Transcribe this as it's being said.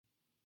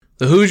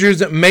The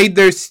Hoosiers made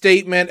their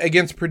statement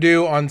against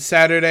Purdue on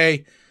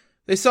Saturday.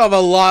 They still have a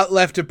lot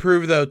left to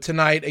prove, though,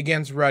 tonight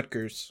against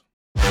Rutgers.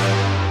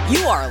 You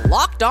are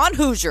Locked On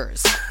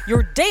Hoosiers,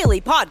 your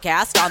daily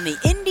podcast on the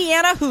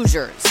Indiana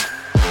Hoosiers.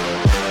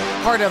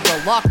 Part of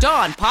the Locked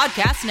On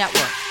Podcast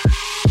Network,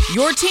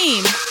 your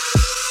team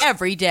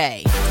every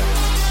day.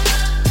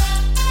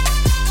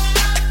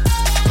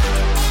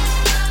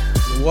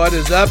 What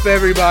is up,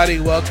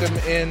 everybody? Welcome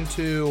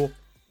into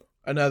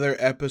another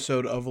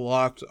episode of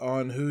Locked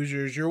On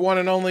Hoosiers, your one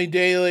and only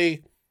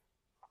daily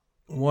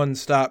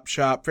one-stop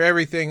shop for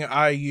everything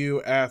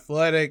IU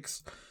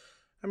athletics.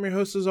 I'm your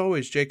host, as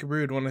always, Jacob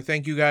Rude. I want to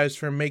thank you guys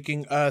for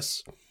making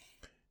us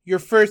your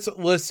first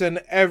listen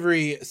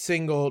every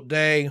single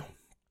day. I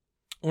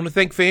want to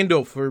thank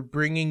FanDuel for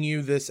bringing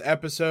you this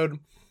episode.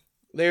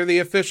 They're the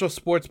official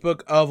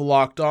sportsbook of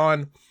Locked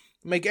On.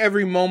 Make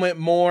every moment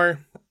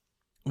more.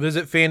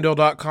 Visit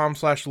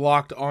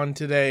FanDuel.com/LockedOn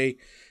today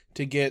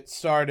to get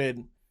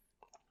started.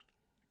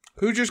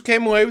 Hoosiers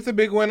came away with a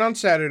big win on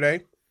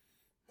Saturday.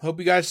 Hope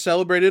you guys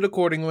celebrated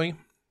accordingly.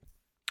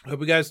 Hope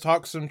you guys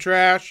talked some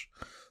trash.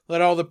 Let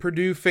all the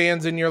Purdue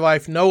fans in your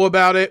life know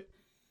about it.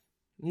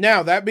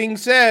 Now, that being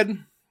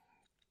said,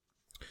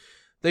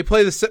 they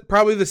play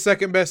probably the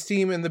second best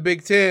team in the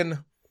Big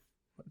Ten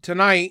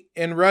tonight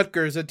in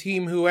Rutgers, a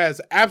team who has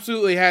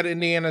absolutely had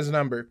Indiana's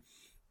number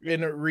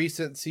in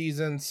recent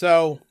seasons.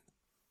 So,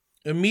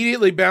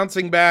 immediately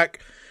bouncing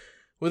back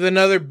with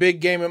another big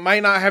game. It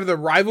might not have the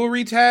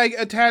rivalry tag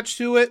attached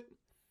to it.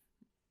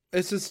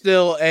 This is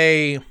still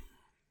an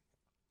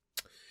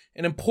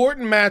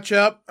important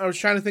matchup. I was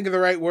trying to think of the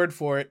right word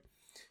for it.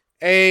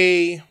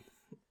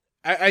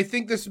 I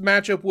think this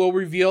matchup will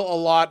reveal a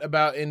lot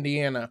about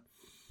Indiana.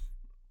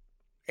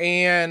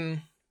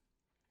 And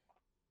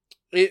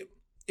if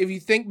you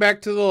think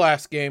back to the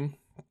last game,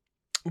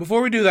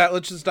 before we do that,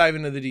 let's just dive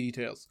into the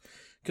details.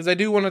 Because I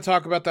do want to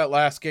talk about that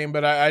last game,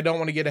 but I don't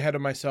want to get ahead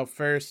of myself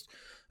first.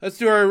 Let's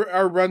do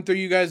our run through.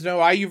 You guys know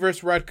IU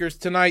versus Rutgers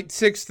tonight,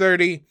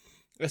 6:30,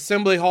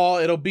 Assembly Hall.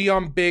 It'll be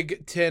on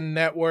Big Ten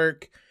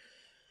Network.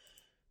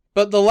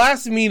 But the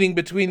last meeting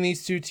between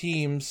these two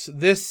teams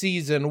this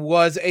season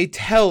was a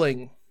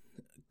telling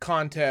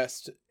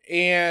contest.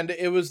 And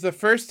it was the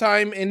first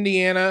time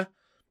Indiana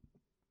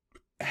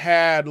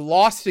had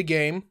lost a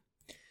game.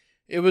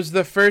 It was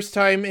the first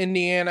time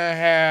Indiana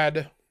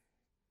had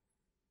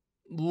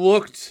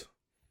looked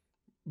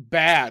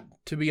bad,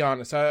 to be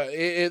honest.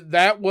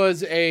 That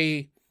was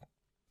a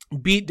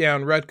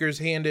beatdown Rutgers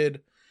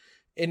handed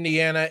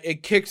Indiana.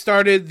 It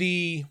kickstarted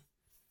the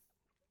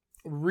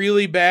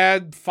really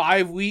bad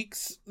 5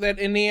 weeks that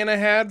Indiana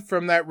had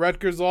from that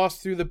Rutgers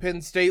loss through the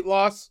Penn State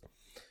loss.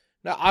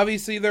 Now,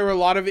 obviously, there were a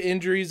lot of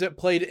injuries that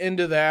played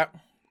into that,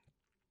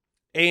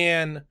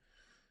 and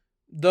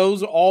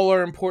those all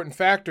are important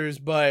factors,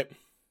 but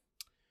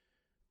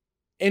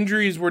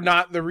injuries were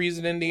not the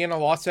reason Indiana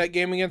lost that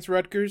game against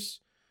Rutgers.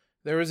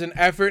 There was an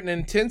effort and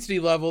intensity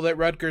level that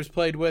Rutgers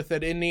played with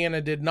that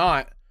Indiana did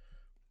not.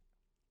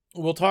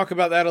 We'll talk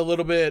about that a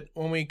little bit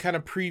when we kind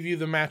of preview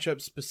the matchup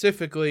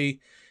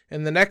specifically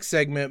in the next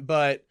segment,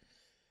 but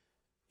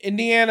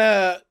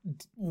Indiana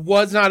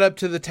was not up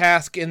to the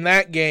task in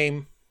that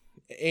game,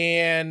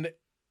 and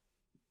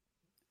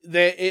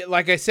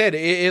like I said,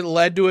 it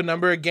led to a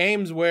number of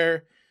games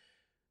where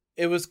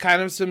it was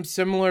kind of some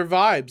similar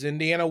vibes.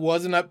 Indiana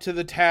wasn't up to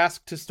the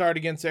task to start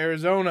against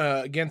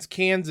Arizona, against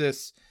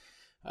Kansas,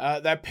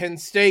 that Penn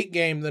State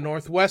game, the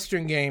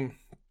Northwestern game.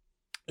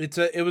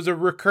 It was a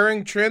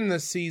recurring trend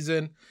this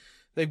season.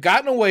 They've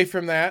gotten away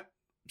from that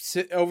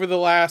over the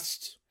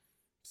last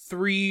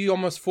 3,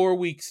 almost 4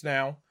 weeks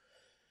now.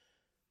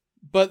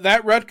 But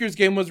that Rutgers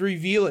game was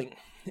revealing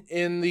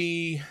in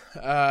the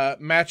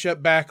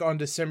matchup back on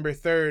December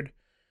 3rd.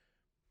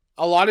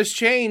 A lot has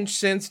changed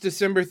since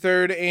December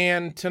 3rd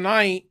and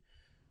tonight,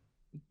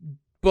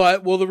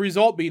 but will the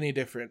result be any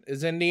different?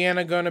 Is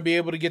Indiana going to be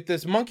able to get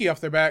this monkey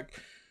off their back?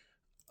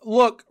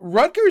 Look,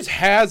 Rutgers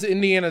has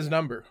Indiana's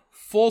number.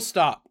 Full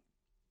stop.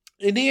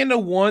 Indiana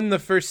won the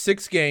first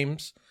 6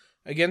 games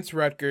against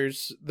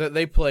Rutgers that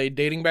they played,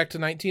 dating back to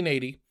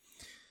 1980.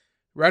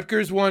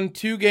 Rutgers won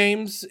 2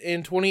 games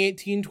in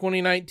 2018,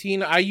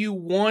 2019. IU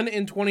won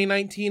in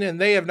 2019, and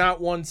they have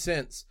not won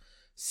since.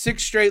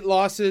 6 straight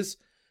losses.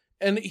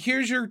 And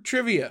here's your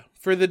trivia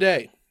for the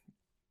day.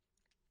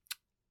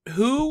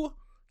 Can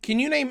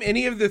you name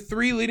any of the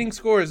 3 leading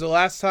scorers the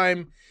last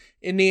time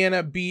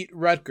Indiana beat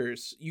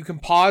Rutgers? You can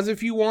pause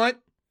if you want.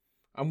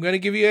 I'm going to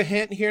give you a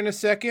hint here in a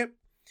second.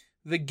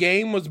 The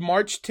game was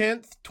March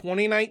 10th,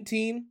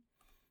 2019,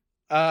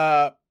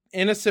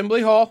 in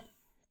Assembly Hall.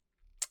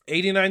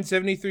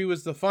 89-73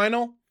 was the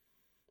final.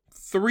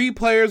 3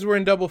 players were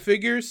in double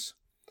figures.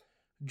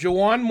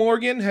 Juwan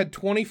Morgan had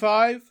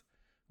 25.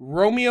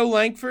 Romeo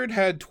Langford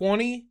had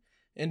 20.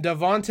 And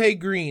Devontae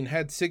Green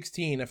had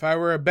 16. If I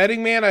were a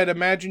betting man, I'd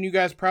imagine you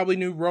guys probably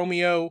knew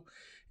Romeo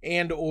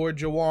and or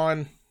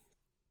Juwan.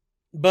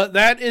 But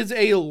that is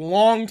a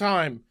long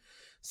time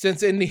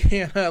since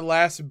Indiana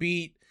last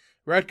beat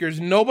Rutgers.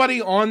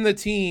 Nobody on the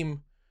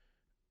team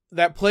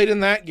that played in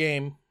that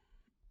game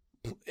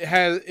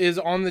is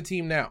on the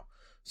team now.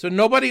 So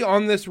nobody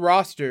on this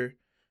roster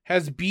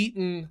has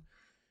beaten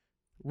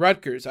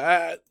Rutgers.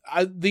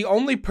 The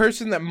only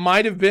person that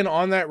might have been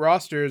on that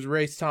roster is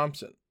Race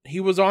Thompson. He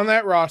was on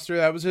that roster.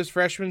 That was his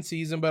freshman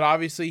season, but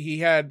obviously he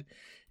had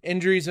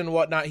injuries and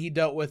whatnot he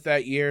dealt with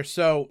that year,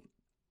 so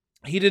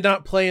he did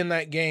not play in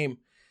that game.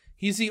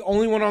 He's the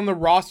only one on the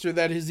roster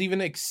that has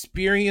even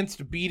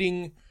experienced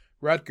beating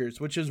Rutgers,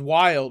 which is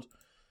wild.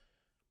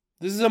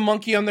 This is a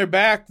monkey on their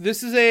back.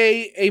 This is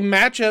a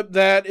matchup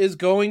that is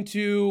going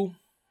to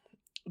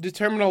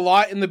determine a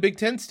lot in the Big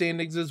Ten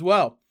standings as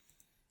well.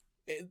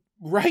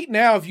 Right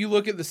now, if you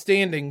look at the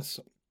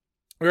standings,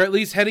 or at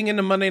least heading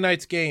into Monday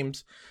night's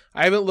games,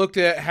 I haven't looked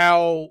at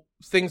how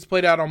things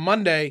played out on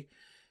Monday.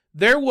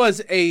 There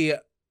was a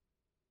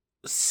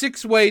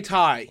 6-way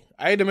tie.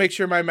 I had to make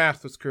sure my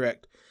math was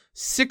correct.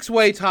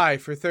 6-way tie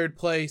for third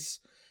place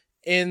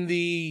in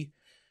the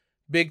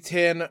Big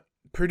Ten.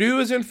 Purdue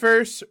is in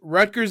first.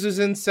 Rutgers is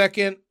in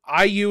second.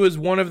 IU is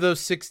one of those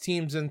 6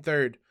 teams in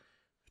third.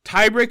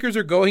 Tiebreakers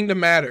are going to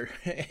matter.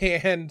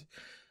 And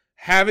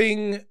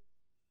having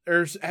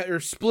or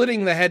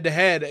splitting the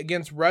head-to-head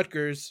against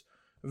Rutgers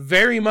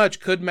very much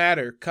could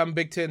matter come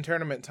Big Ten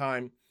tournament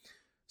time.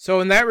 So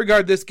in that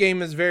regard, this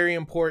game is very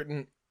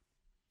important.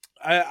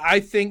 I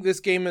think this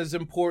game is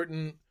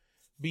important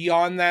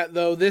beyond that,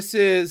 though. This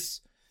is...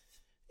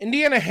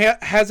 Indiana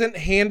hasn't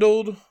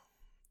handled...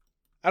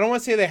 I don't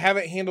want to say they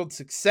haven't handled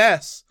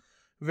success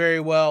very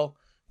well.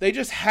 They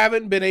just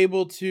haven't been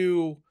able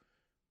to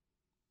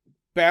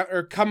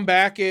come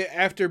back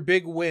after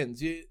big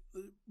wins.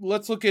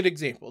 Let's look at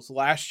examples.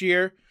 Last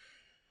year,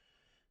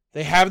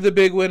 they have the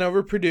big win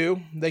over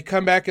Purdue. They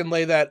come back and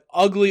lay that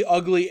ugly,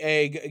 ugly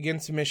egg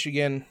against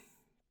Michigan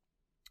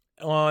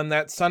on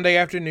that Sunday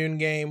afternoon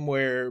game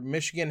where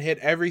Michigan hit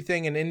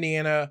everything and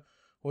Indiana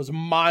was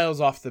miles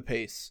off the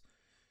pace.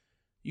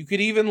 You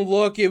could even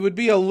look, it would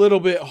be a little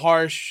bit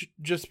harsh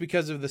just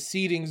because of the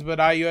seedings, but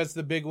IU has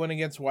the big win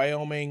against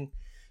Wyoming,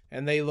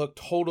 and they look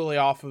totally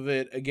off of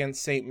it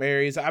against St.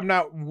 Mary's. I'm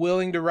not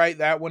willing to write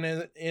that one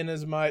in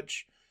as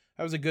much.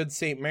 That was a good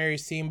St.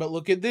 Mary's team, but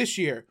look at this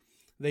year.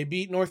 They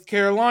beat North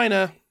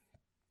Carolina.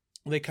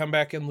 They come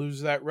back and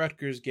lose that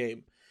Rutgers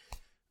game.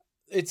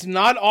 It's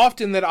not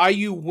often that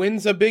IU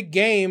wins a big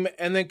game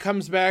and then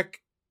comes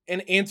back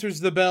and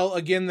answers the bell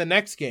again the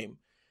next game.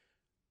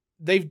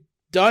 They've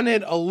done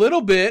it a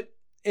little bit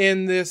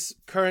in this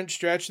current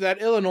stretch.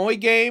 That Illinois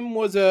game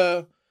was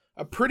a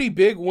pretty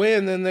big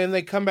win, and then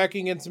they come back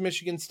against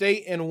Michigan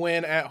State and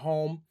win at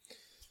home.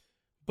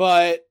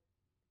 But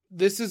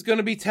this is going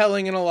to be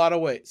telling in a lot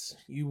of ways.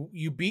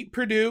 You beat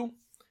Purdue.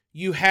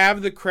 You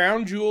have the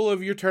crown jewel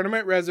of your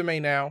tournament resume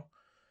now.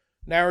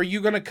 Now, are you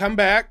going to come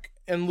back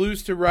and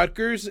lose to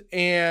Rutgers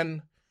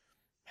and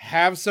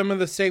have some of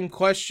the same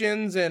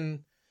questions and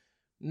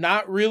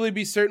not really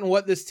be certain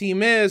what this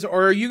team is?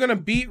 Or are you going to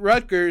beat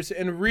Rutgers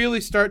and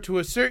really start to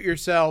assert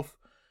yourself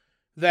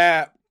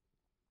that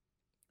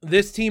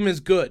this team is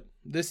good?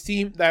 This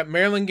team, that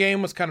Maryland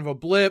game was kind of a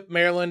blip.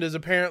 Maryland is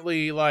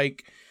apparently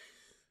like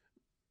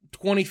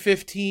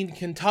 2015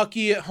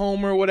 Kentucky at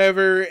home or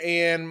whatever,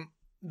 and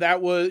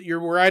you're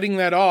writing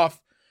that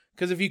off,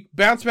 because if you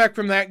bounce back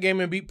from that game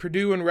and beat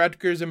Purdue and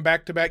Rutgers in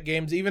back-to-back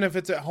games, even if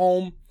it's at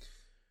home,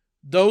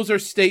 those are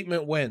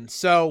statement wins.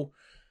 So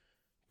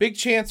big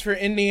chance for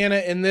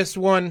Indiana in this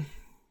one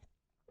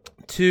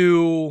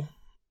to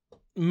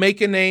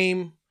make a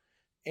name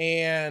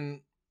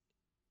and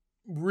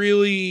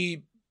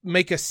really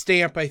make a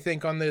stamp, I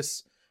think, on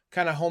this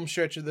kind of home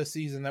stretch of the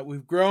season, that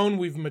we've grown,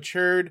 we've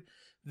matured,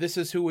 this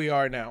is who we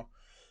are now.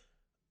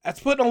 That's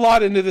putting a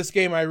lot into this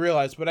game, I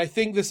realize, but I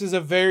think this is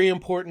a very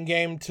important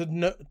game to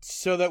know,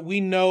 so that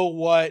we know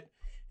what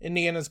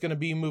Indiana's going to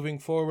be moving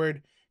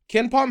forward.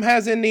 KenPom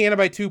has Indiana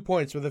by 2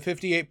 points with a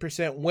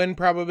 58% win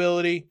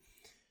probability.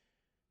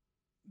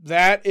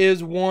 That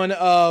is one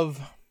of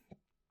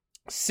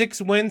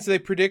 6 wins they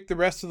predict the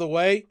rest of the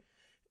way.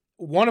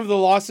 One of the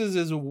losses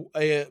is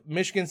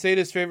Michigan State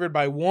is favored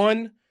by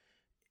 1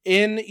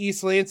 in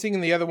East Lansing,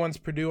 and the other one's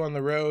Purdue on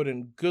the road.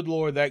 And good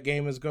Lord, that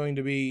game is going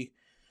to be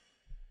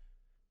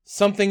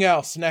something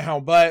else now.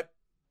 But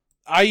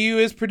IU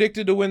is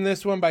predicted to win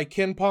this one by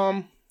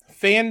KenPom.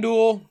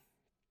 FanDuel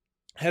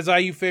has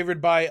IU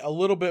favored by a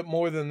little bit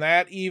more than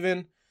that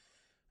even.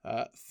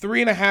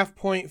 3.5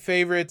 point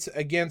favorites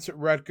against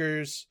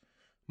Rutgers,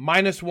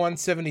 minus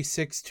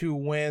 176 to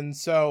win.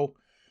 So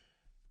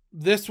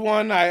this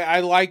one, I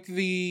like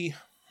the...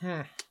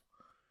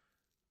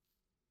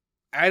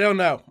 I don't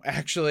know,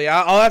 actually.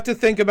 I'll have to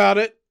think about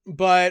it.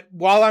 But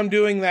while I'm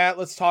doing that,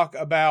 let's talk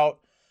about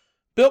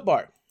Built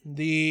Bar.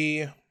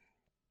 One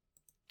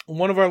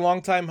of our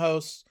longtime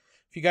hosts.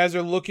 If you guys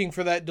are looking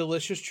for that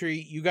delicious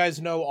treat, you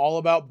guys know all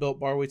about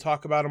Built Bar. We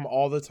talk about them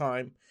all the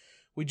time.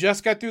 We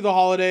just got through the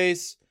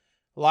holidays.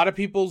 A lot of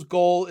people's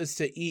goal is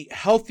to eat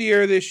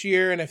healthier this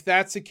year. And if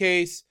that's the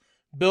case,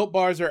 Built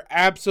Bars are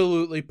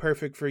absolutely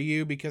perfect for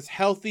you, because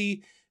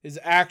healthy is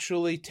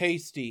actually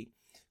tasty.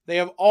 They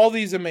have all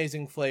these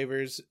amazing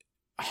flavors,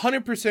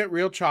 100%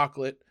 real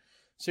chocolate,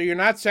 so you're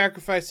not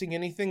sacrificing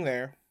anything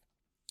there.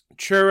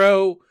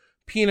 churro,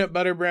 peanut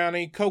butter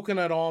brownie,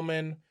 coconut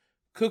almond,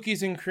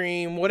 cookies and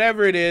cream,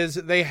 whatever it is,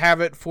 they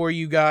have it for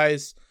you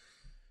guys.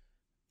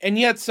 And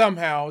yet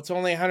somehow it's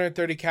only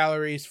 130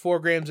 calories, 4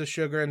 grams of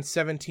sugar, and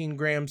 17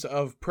 grams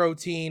of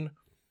protein.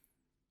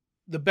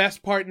 The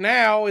best part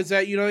now is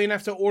that you don't even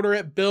have to order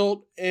it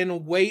built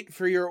and wait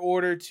for your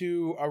order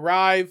to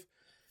arrive.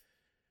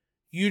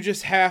 You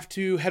just have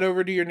to head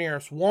over to your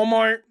nearest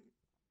Walmart,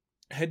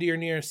 head to your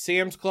nearest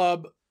Sam's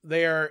Club.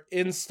 They are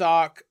in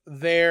stock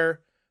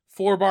there.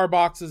 4-bar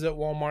boxes at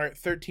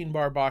Walmart,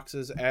 13-bar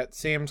boxes at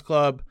Sam's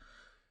Club.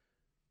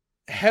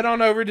 Head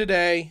on over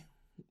today,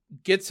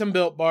 get some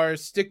Built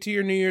Bars, stick to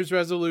your New Year's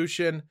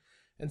resolution,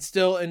 and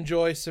still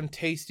enjoy some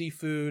tasty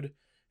food.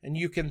 And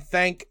you can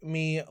thank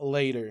me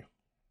later.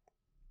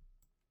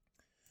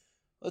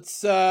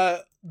 Let's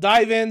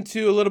dive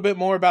into a little bit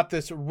more about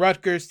this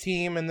Rutgers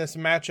team and this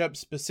matchup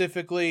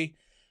specifically.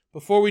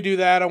 Before we do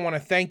that, I want to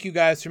thank you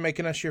guys for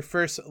making us your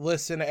first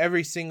listen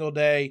every single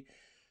day.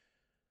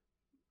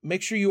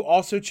 Make sure you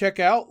also check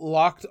out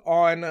Locked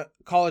On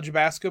College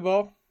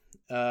Basketball.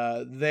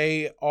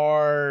 They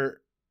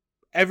are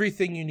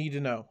everything you need to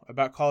know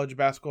about college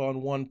basketball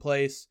in one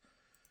place.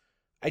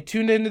 I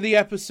tuned into the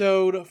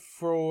episode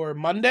for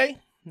Monday.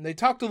 They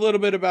talked a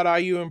little bit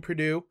about IU and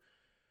Purdue.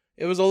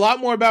 It was a lot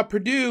more about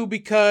Purdue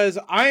because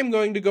I am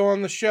going to go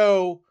on the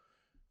show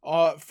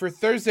for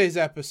Thursday's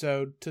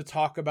episode to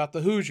talk about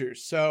the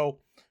Hoosiers. So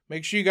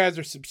make sure you guys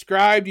are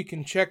subscribed. You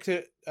can check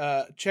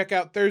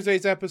out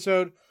Thursday's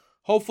episode.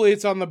 Hopefully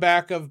it's on the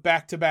back of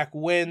back-to-back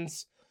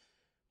wins.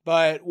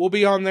 But we'll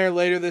be on there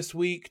later this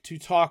week to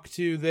talk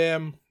to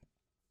them.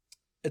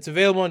 It's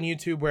available on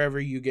YouTube wherever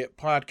you get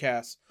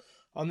podcasts.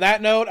 On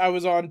that note, I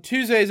was on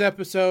Tuesday's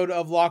episode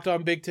of Locked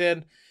On Big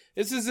Ten.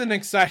 This is an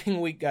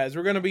exciting week, guys.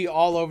 We're going to be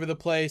all over the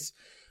place.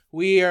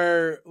 We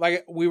were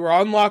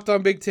on Locked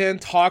On Big Ten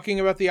talking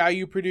about the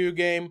IU Purdue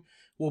game.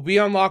 We'll be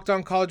on Locked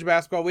On College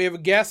Basketball. We have a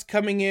guest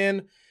coming in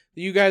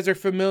that you guys are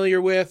familiar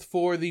with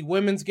for the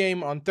women's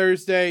game on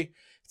Thursday.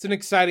 It's an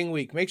exciting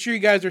week. Make sure you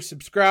guys are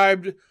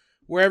subscribed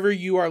wherever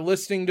you are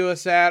listening to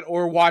us at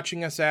or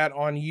watching us at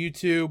on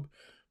YouTube.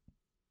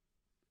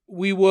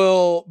 We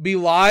will be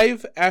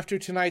live after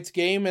tonight's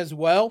game as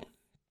well.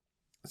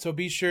 So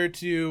be sure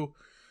to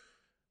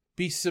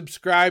be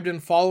subscribed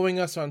and following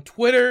us on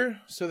Twitter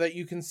so that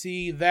you can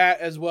see that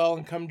as well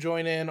and come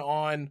join in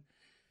on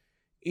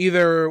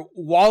either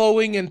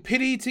wallowing in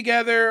pity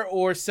together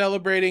or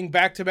celebrating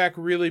back-to-back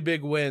really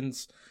big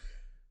wins.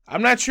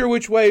 I'm not sure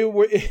which way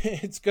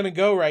it's going to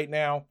go right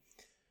now.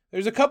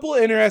 There's a couple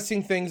of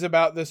interesting things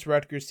about this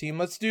Rutgers team.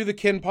 Let's do the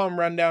KenPom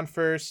rundown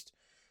first.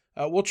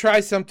 We'll try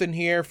something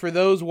here. For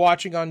those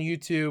watching on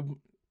YouTube,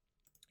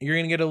 you're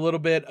going to get a little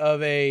bit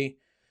of a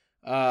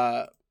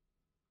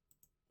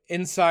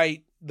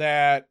insight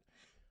that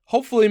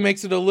hopefully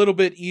makes it a little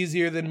bit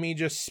easier than me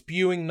just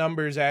spewing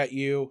numbers at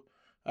you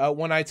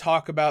when I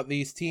talk about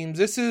these teams.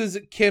 This is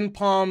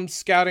KenPom's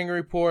scouting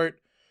report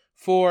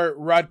for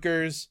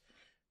Rutgers.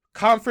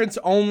 Conference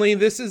only.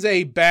 This is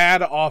a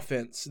bad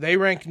offense. They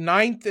rank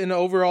 9th in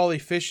overall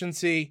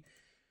efficiency,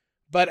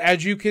 but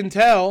as you can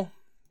tell,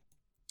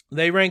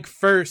 they rank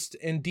 1st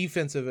in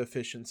defensive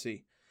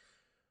efficiency.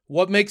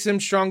 What makes them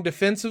strong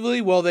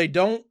defensively? Well, they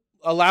don't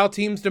allow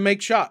teams to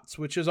make shots,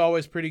 which is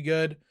always pretty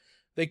good.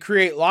 They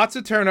create lots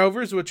of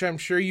turnovers, which I'm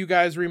sure you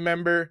guys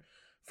remember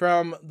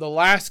from the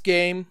last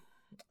game.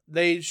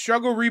 They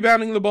struggle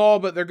rebounding the ball,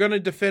 but they're going to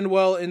defend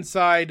well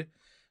inside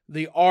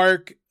the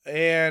arc.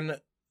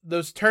 And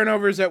those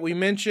turnovers that we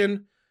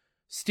mentioned,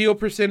 steal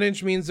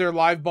percentage means they're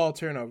live ball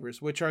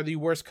turnovers, which are the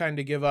worst kind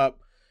to give up.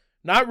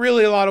 Not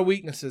really a lot of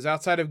weaknesses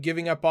outside of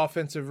giving up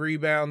offensive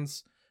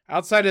rebounds.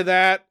 Outside of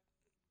that,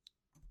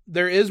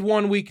 there is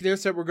one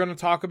weakness that we're going to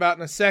talk about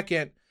in a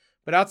second.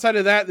 But outside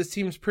of that, this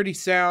team's pretty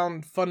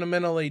sound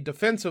fundamentally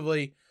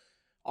defensively.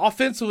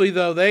 Offensively,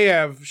 though, they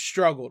have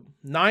struggled.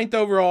 9th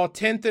overall,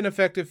 10th in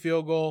effective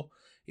field goal,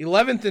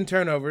 11th in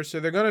turnovers, so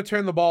they're going to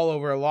turn the ball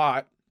over a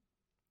lot.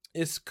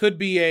 This could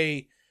be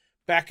a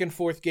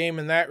back-and-forth game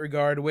in that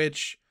regard,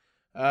 which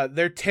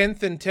they're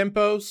 10th in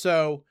tempo,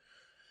 so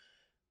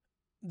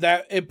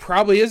that it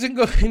probably isn't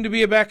going to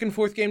be a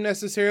back-and-forth game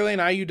necessarily,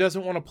 and IU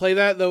doesn't want to play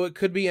that, though it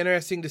could be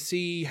interesting to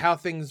see how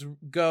things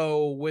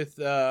go with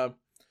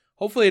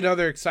hopefully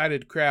another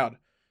excited crowd.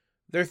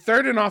 They're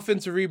 3rd in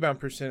offensive rebound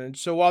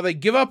percentage, so while they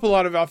give up a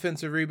lot of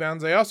offensive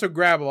rebounds, they also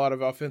grab a lot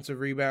of offensive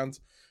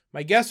rebounds.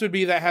 My guess would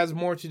be that has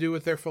more to do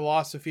with their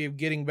philosophy of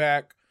getting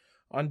back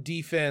on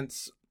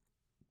defense,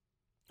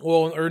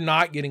 well, or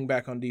not getting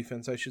back on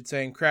defense, I should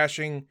say, and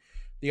crashing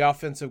the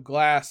offensive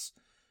glass.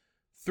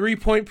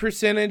 3-point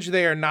percentage,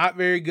 they are not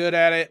very good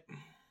at it.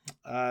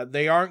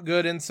 They aren't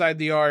good inside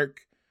the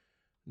arc.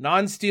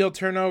 Non-steal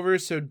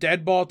turnovers, so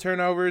dead ball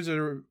turnovers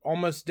are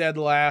almost dead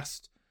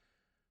last.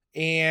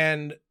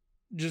 And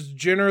just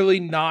generally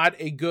not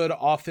a good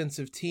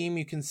offensive team.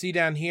 You can see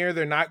down here,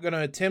 they're not going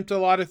to attempt a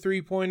lot of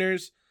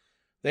three-pointers.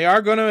 They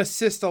are going to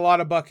assist a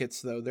lot of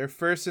buckets, though. They're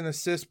 1st in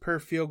assists per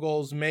field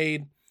goals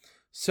made.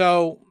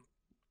 So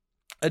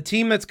a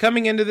team that's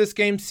coming into this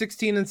game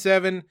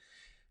 16-7,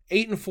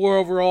 8-4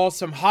 overall.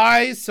 Some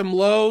highs, some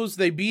lows.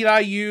 They beat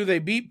IU. They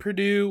beat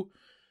Purdue.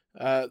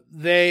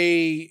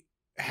 They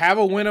have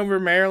a win over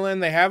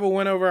Maryland. They have a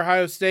win over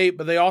Ohio State,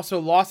 but they also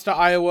lost to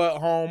Iowa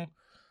at home,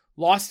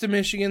 lost to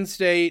Michigan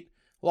State,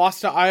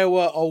 lost to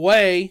Iowa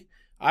away.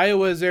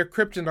 Iowa is their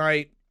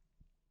kryptonite.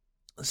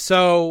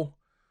 So,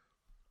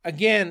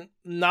 again,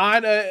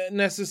 not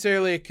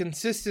necessarily a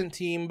consistent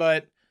team,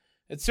 but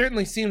it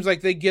certainly seems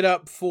like they get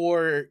up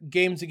for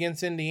games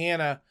against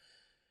Indiana.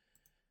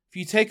 If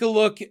you take a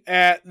look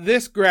at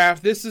this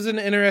graph, this is an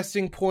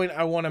interesting point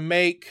I want to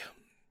make.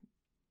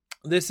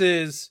 This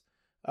is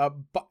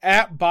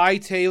at By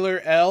Taylor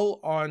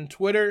L on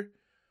Twitter,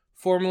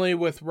 formerly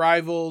with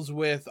Rivals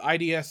with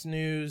IDS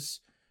News.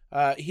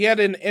 He had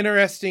an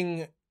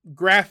interesting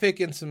graphic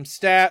and some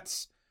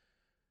stats.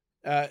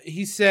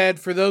 He said,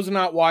 for those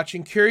not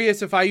watching,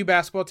 curious if IU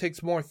basketball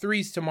takes more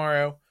threes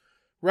tomorrow.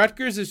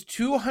 Rutgers is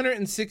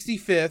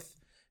 265th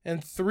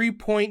in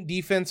three-point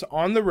defense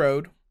on the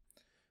road.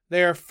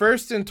 They are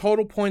first in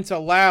total points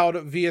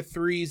allowed via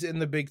threes in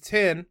the Big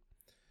Ten.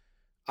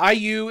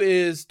 IU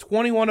is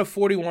 21 of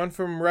 41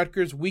 from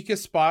Rutgers'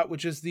 weakest spot,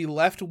 which is the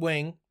left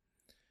wing.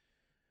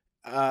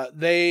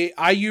 IU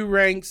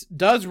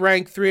does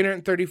rank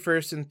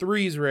 331st in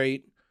threes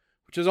rate,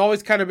 which has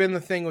always kind of been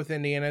the thing with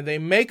Indiana. They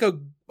make a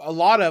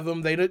lot of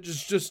them. They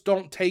just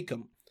don't take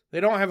them. They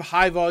don't have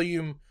high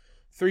volume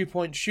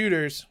three-point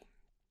shooters.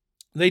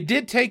 They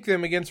did take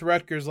them against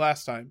Rutgers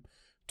last time.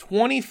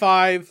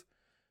 25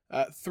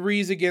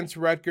 threes against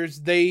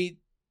Rutgers. The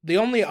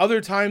only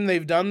other time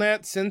they've done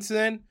that since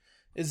then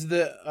is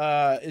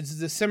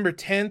December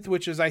 10th,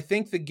 which is, I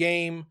think, the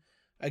game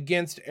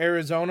against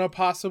Arizona,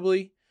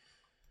 possibly.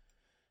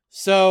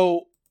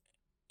 So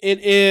it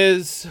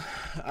is,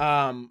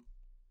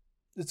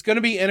 it's going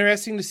to be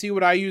interesting to see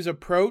what IU's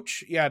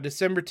approach. Yeah,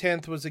 December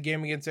 10th was the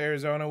game against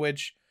Arizona,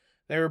 which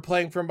they were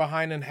playing from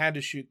behind and had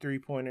to shoot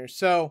three-pointers.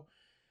 So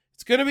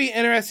it's going to be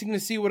interesting to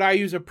see what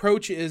IU's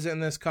approach is in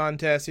this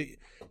contest.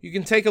 You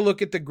can take a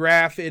look at the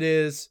graph. It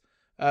is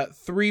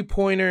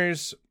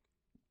three-pointers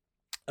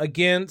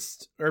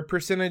against, or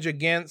percentage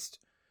against,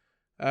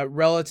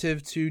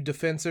 relative to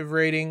defensive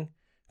rating.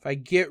 If I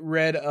get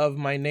rid of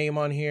my name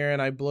on here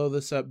and I blow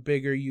this up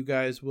bigger, you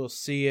guys will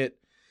see it.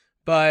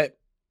 But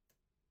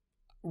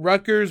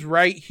Rutgers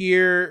right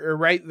here, or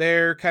right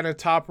there, kind of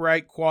top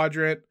right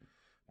quadrant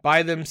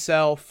by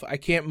themselves. I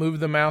can't move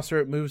the mouse or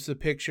it moves the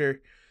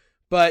picture.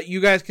 But you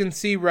guys can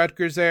see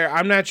Rutgers there.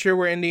 I'm not sure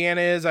where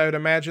Indiana is. I would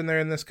imagine they're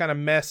in this kind of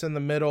mess in the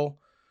middle,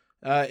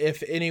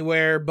 if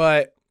anywhere.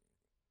 But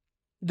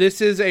this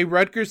is a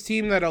Rutgers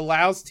team that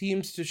allows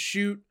teams to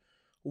shoot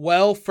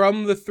well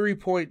from the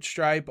three-point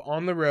stripe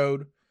on the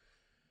road.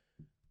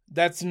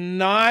 That's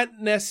not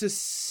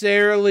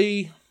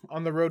necessarily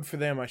on the road for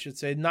them, I should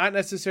say. Not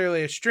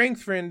necessarily a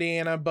strength for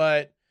Indiana,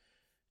 but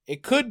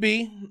it could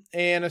be.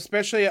 And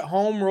especially at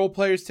home, role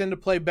players tend to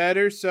play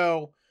better.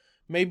 So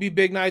maybe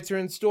big nights are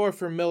in store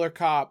for Miller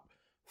Kopp,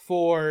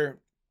 for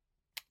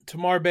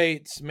Tamar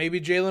Bates. Maybe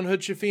Jalen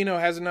Hood-Schifino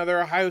has another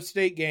Ohio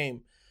State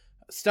game.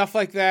 Stuff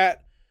like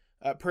that.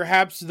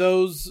 Perhaps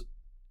those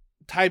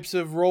types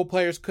of role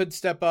players could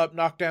step up,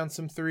 knock down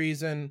some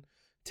threes, and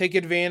take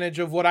advantage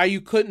of what IU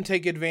couldn't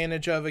take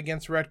advantage of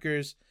against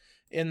Rutgers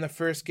in the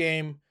first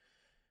game.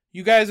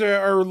 You guys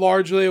are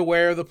largely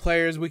aware of the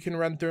players. We can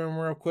run through them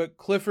real quick.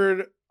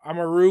 Clifford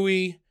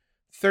Amarui,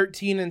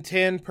 13 and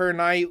 10 per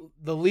night,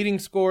 the leading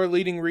scorer,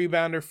 leading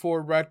rebounder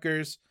for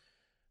Rutgers.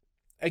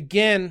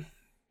 Again,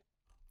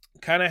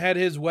 kind of had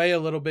his way a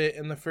little bit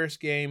in the first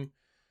game.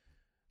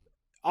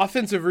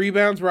 Offensive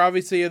rebounds were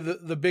obviously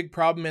the big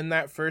problem in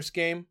that first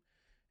game.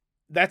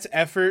 That's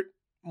effort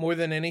more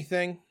than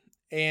anything,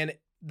 and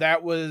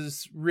that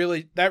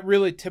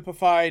really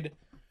typified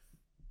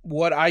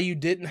what IU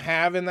didn't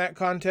have in that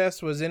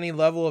contest, was any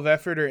level of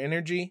effort or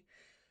energy.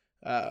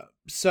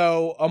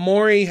 So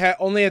Amori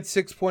only had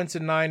 6 points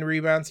and 9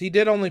 rebounds. He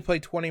did only play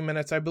 20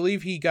 minutes. I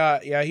believe he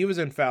was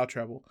in foul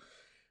trouble.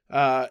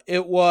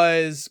 It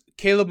was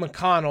Caleb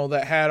McConnell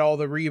that had all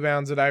the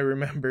rebounds that I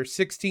remember.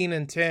 16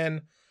 and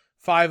 10,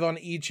 5 on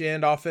each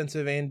end,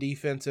 offensive and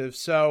defensive.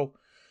 So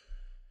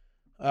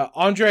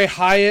Andre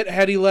Hyatt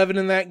had 11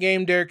 in that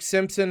game. Derek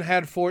Simpson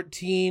had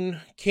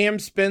 14. Cam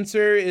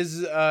Spencer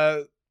is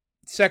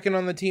second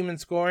on the team in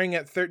scoring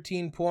at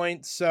 13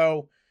 points.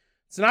 So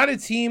it's not a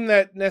team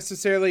that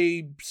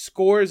necessarily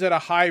scores at a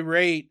high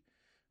rate.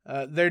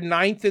 They're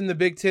 9th in the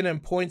Big Ten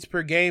in points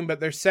per game, but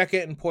they're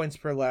second in points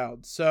per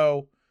allowed.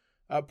 So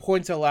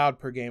points allowed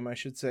per game, I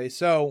should say.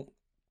 So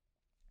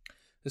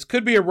this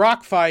could be a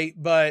rock fight,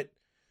 but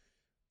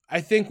I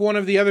think one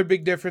of the other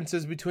big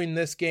differences between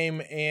this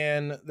game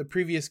and the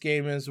previous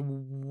game is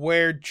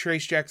where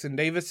Trayce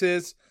Jackson-Davis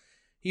is.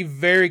 He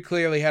very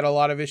clearly had a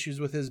lot of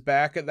issues with his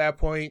back at that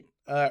point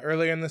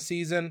earlier in the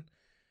season.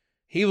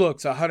 He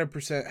looks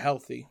 100%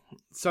 healthy,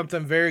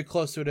 something very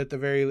close to it at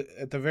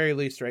the very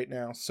least right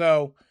now.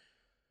 So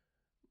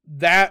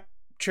that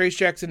Trayce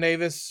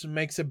Jackson-Davis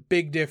makes a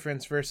big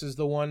difference versus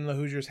the one the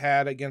Hoosiers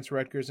had against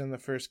Rutgers in the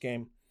first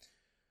game.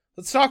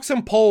 Let's talk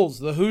some polls.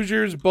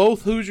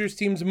 Both Hoosiers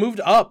teams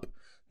moved up.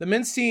 The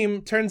men's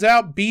team, turns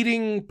out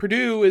beating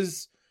Purdue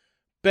is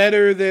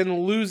better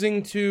than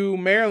losing to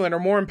Maryland, or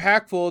more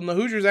impactful, and the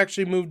Hoosiers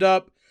actually moved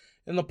up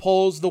in the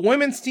polls. The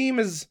women's team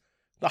is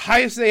the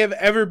highest they have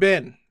ever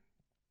been.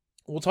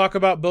 We'll talk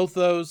about both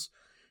those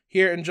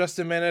here in just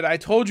a minute. I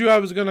told you I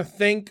was going to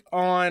think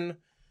on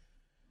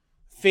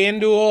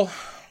FanDuel.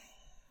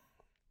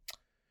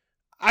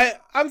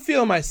 I'm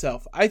feeling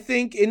myself. I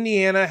think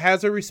Indiana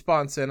has a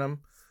response in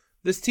them.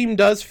 This team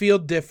does feel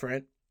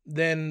different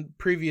than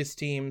previous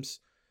teams.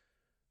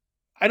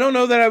 I don't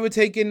know that I would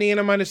take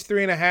Indiana minus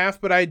 3.5,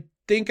 but I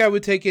think I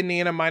would take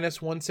Indiana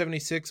minus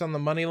 176 on the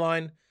money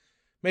line.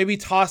 Maybe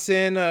toss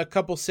in a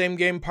couple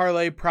same-game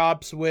parlay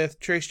props with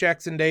Trace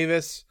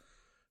Jackson-Davis,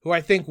 who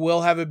I think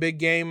will have a big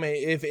game.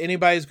 If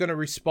anybody's going to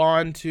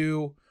respond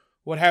to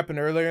what happened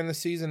earlier in the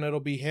season, it'll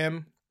be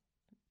him.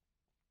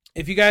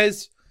 If you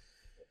guys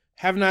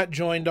have not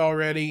joined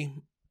already,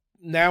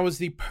 now is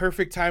the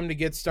perfect time to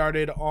get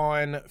started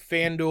on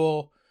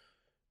FanDuel.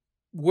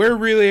 We're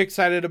really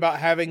excited about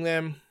having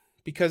them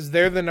because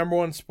they're the number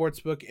one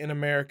sportsbook in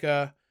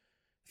America.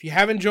 If you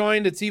haven't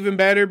joined, it's even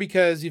better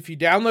because if you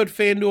download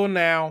FanDuel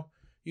now,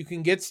 you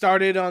can get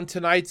started on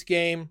tonight's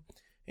game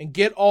and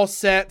get all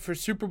set for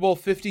Super Bowl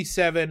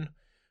 57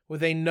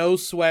 with a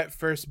no-sweat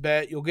first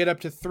bet. You'll get up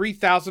to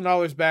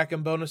 $3,000 back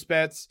in bonus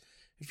bets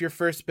if your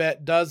first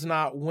bet does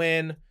not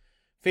win.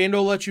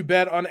 FanDuel lets you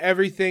bet on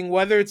everything,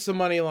 whether it's the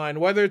money line,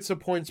 whether it's the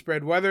point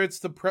spread, whether it's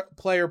the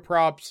player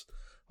props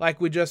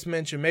like we just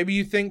mentioned. Maybe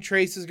you think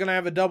Trace is going to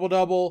have a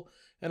double-double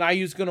and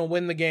IU's going to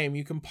win the game.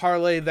 You can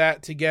parlay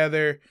that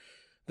together.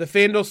 The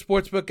FanDuel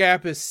Sportsbook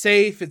app is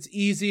safe, it's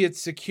easy,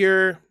 it's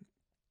secure,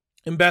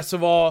 and best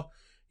of all,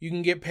 you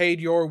can get paid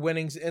your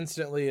winnings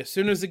instantly. As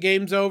soon as the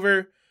game's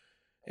over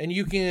and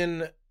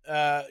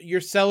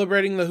you're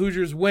celebrating the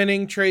Hoosiers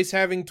winning, Trace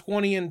having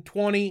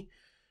 20-20,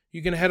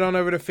 you can head on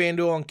over to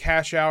FanDuel and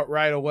cash out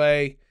right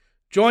away.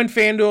 Join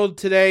FanDuel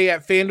today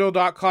at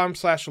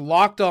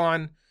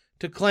FanDuel.com/lockedon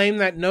to claim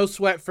that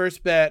no-sweat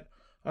first bet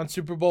on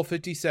Super Bowl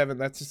 57.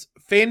 That's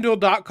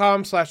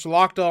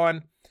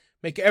FanDuel.com/lockedon.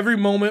 Make every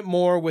moment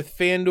more with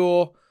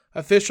FanDuel,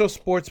 official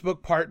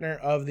sportsbook partner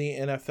of the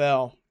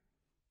NFL.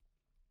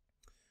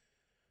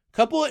 A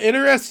couple of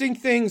interesting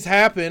things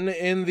happen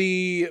in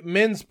the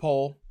men's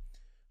poll.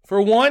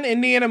 For one,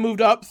 Indiana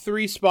moved up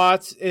 3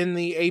 spots in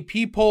the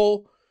AP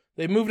poll.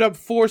 They moved up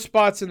 4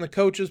 spots in the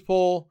coaches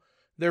poll.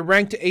 They're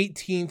ranked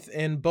 18th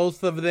in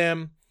both of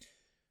them.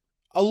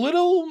 A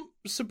little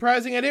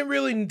surprising. I didn't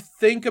really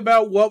think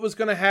about what was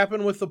going to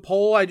happen with the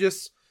poll.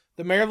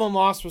 The Maryland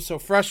loss was so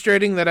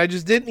frustrating that I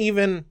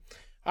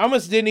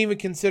almost didn't even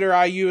consider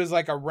IU as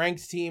like a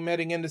ranked team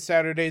heading into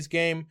Saturday's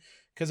game,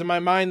 because in my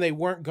mind they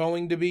weren't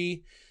going to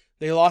be.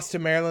 They lost to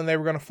Maryland. They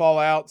were going to fall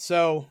out.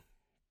 So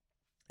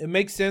it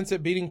makes sense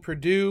that beating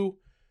Purdue,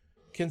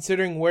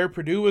 considering where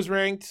Purdue was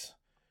ranked,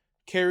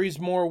 carries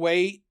more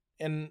weight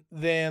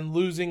than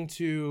losing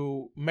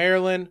to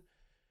Maryland.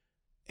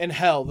 And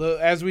hell,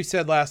 as we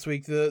said last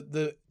week,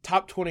 the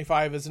top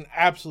 25 is an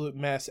absolute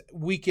mess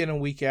week in and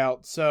week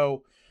out.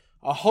 So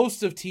a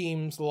host of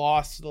teams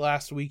lost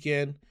last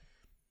weekend.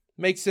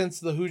 Makes sense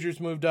the Hoosiers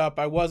moved up.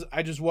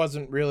 I just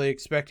wasn't really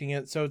expecting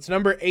it. So it's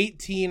number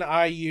 18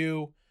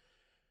 IU.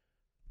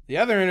 The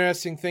other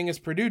interesting thing is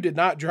Purdue did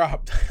not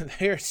drop.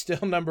 They are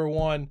still number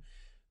 1.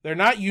 They're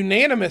not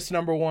unanimous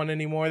number 1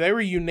 anymore. They were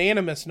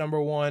unanimous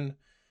number 1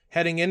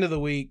 heading into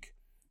the week.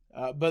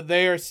 But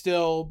they are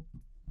still,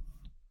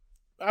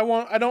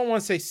 I don't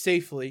want to say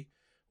safely,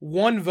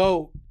 1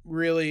 vote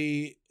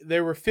really.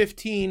 There were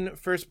 15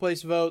 first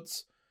place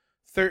votes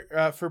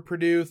for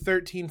Purdue,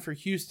 13 for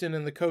Houston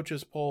in the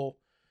coaches poll.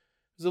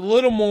 It was a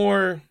little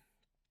more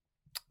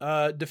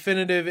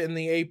definitive in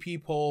the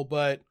AP poll,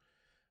 but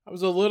I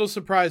was a little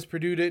surprised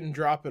Purdue didn't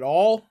drop at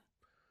all.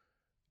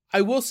 I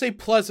will say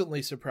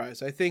pleasantly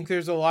surprised. I think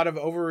there's a lot of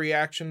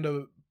overreaction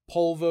to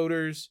poll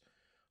voters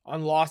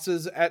on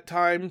losses at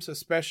times,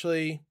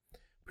 especially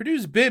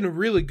Purdue's been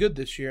really good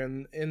this year,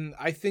 and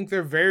I think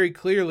they're very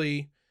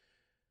clearly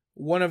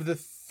one of the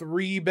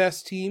 3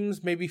 best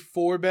teams, maybe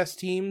 4 best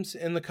teams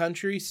in the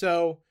country.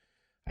 So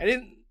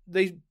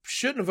they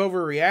shouldn't have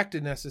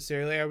overreacted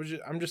necessarily.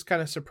 I'm just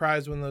kind of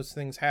surprised when those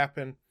things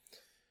happen.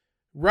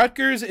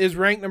 Rutgers is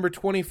ranked number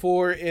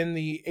 24 in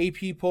the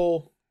AP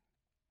poll.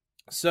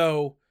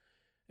 So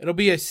it'll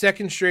be a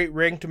second straight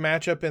ranked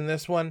matchup in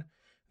this one.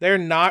 They're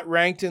not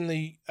ranked in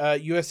the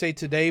USA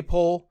Today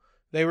poll.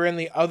 They were in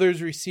the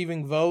others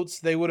receiving votes.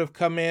 They would have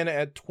come in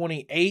at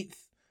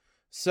 28th.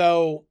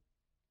 So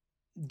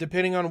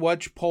depending on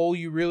which poll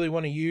you really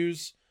want to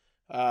use,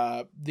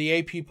 the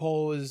AP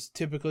poll is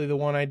typically the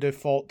one I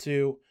default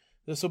to.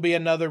 This will be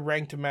another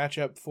ranked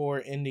matchup for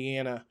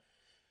Indiana.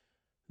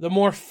 The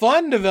more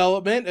fun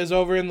development is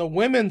over in the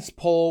women's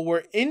poll,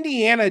 where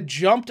Indiana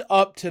jumped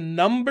up to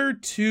number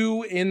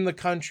 2 in the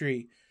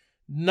country.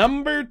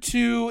 Number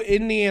 2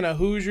 Indiana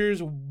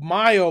Hoosiers.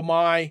 My, oh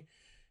my.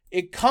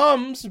 It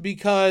comes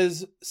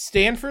because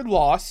Stanford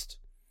lost.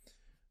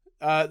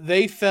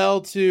 They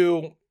fell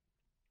to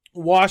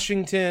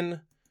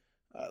Washington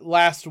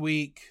last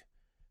week.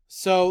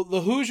 So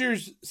the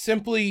Hoosiers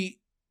simply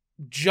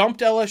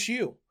jumped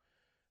LSU.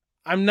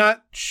 I'm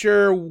not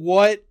sure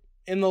what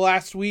in the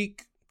last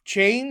week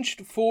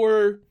changed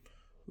for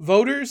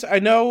voters. I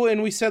know,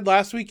 and we said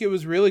last week it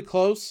was really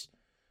close.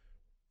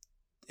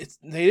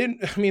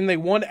 They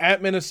won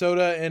at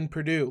Minnesota and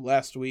Purdue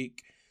last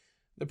week.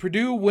 The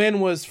Purdue win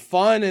was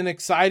fun and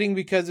exciting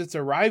because it's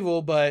a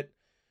rival, but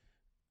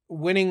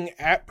winning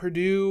at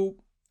Purdue,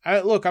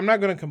 I'm not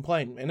going to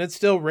complain, and it's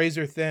still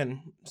razor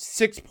thin.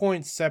 6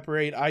 points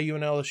separate IU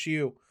and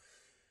LSU,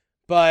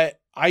 but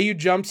IU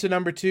jumps to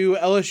number 2.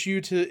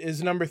 LSU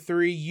is number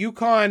 3.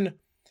 UConn,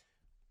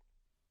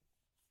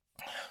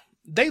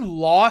 they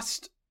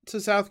lost to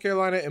South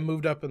Carolina and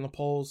moved up in the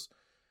polls.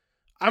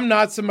 I'm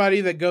not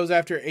somebody that goes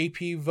after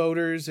AP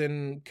voters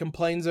and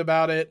complains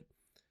about it.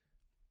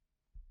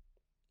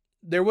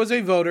 There was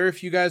a voter,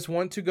 if you guys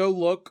want to go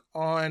look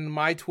on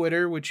my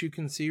Twitter, which you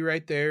can see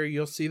right there,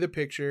 you'll see the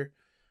picture.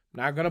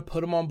 I'm not going to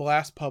put them on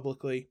blast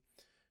publicly.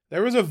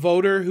 There was a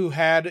voter who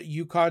had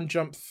UConn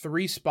jump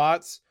 3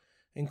 spots,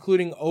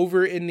 including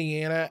over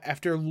Indiana,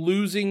 after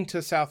losing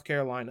to South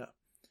Carolina.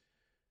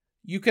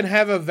 You can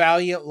have a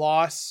valiant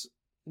loss.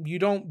 You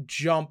don't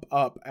jump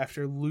up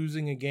after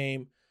losing a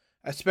game,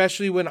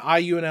 especially when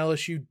IU and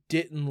LSU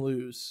didn't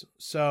lose.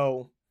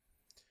 So,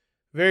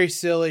 very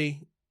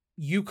silly.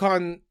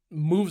 UConn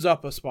moves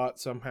up a spot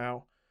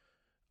somehow.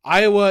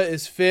 Iowa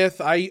is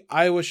 5th.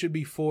 Iowa should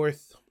be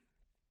 4th.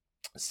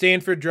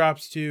 Stanford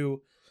drops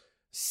to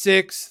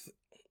 6th.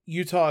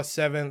 Utah is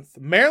 7th.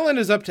 Maryland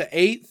is up to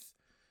 8th.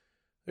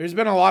 There's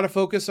been a lot of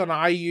focus on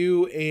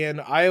IU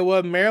and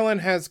Iowa.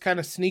 Maryland has kind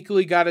of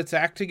sneakily got its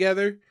act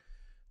together.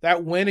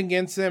 That win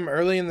against them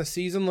early in the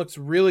season looks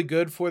really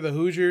good for the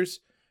Hoosiers.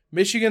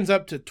 Michigan's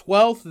up to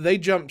 12th. They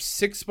jumped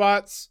 6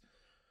 spots.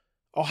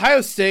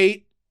 Ohio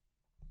State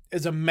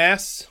is a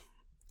mess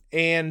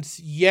and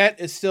yet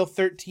is still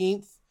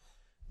 13th.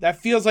 That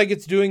feels like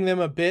it's doing them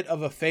a bit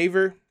of a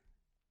favor.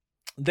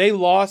 They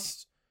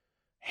lost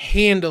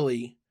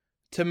handily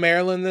to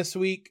Maryland this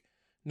week,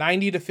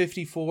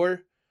 90-54.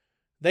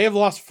 They have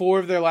lost 4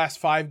 of their last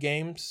 5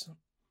 games.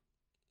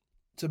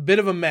 It's a bit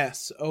of a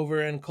mess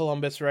over in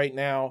Columbus right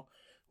now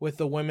with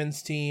the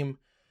women's team.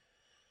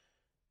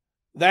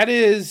 That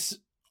is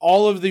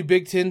all of the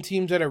Big Ten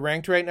teams that are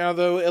ranked right now,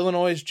 though.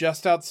 Illinois is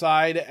just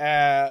outside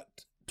at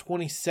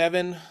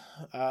 27.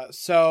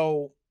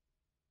 So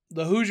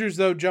the Hoosiers,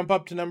 though, jump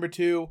up to number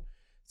 2.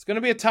 It's going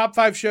to be a top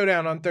 5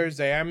 showdown on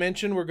Thursday. I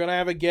mentioned we're going to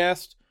have a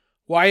guest,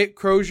 Wyatt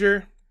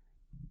Crozier,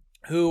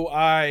 who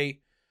I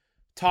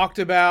talked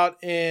about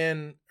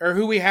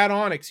who we had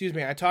on,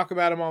 I talk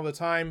about him all the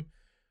time.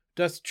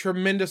 Does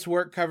tremendous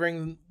work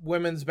covering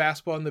women's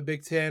basketball in the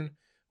Big Ten.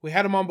 We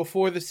had him on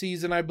before the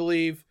season, I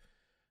believe,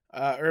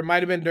 or it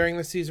might have been during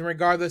the season.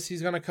 Regardless,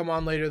 he's going to come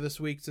on later this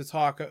week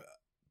to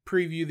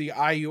preview the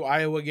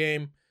IU-Iowa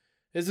game.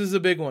 This is a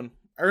big one.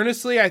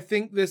 Earnestly, I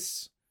think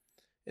this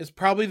is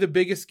probably the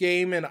biggest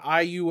game in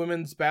IU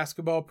women's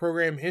basketball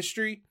program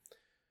history.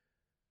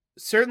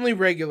 Certainly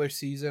regular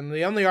season.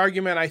 The only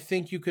argument I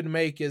think you could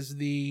make is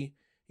the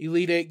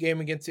Elite Eight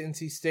game against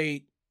NC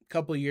State a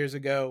couple of years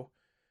ago.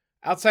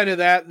 Outside of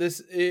that,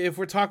 if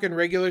we're talking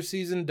regular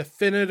season,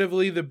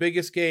 definitively the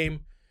biggest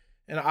game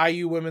in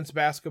IU women's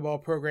basketball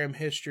program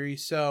history.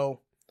 So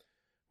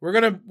we're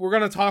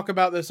gonna talk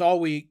about this all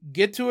week.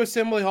 Get to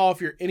Assembly Hall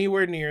if you're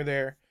anywhere near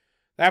there.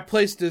 That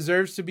place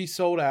deserves to be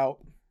sold out.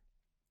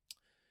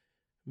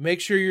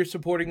 Make sure you're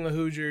supporting the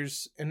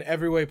Hoosiers in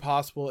every way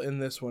possible in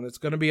this one. It's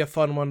going to be a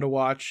fun one to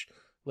watch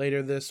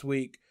later this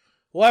week.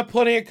 We'll have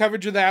plenty of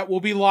coverage of that.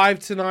 We'll be live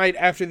tonight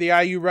after the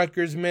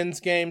IU-Rutgers men's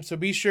game, so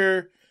be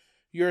sure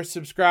you're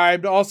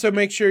subscribed. Also,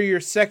 make sure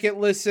your second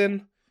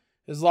listen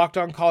is Locked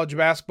On College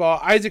Basketball.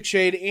 Isaac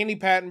Shade, Andy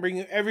Patton bring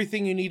you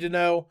everything you need to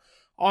know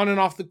on and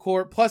off the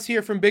court, plus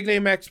hear from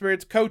big-name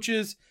experts,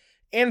 coaches,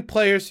 and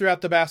players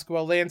throughout the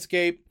basketball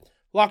landscape.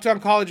 Locked On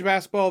College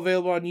Basketball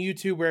available on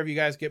YouTube, wherever you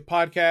guys get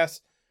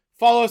podcasts.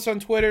 Follow us on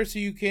Twitter so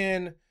you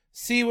can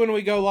see when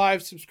we go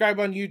live. Subscribe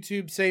on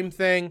YouTube, same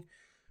thing.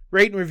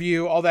 Rate and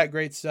review, all that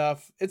great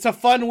stuff. It's a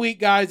fun week,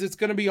 guys. It's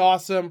going to be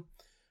awesome.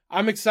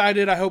 I'm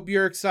excited. I hope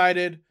you're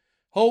excited.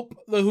 Hope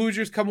the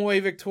Hoosiers come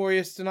away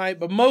victorious tonight.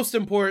 But most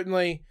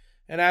importantly,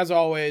 and as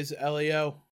always, LEO.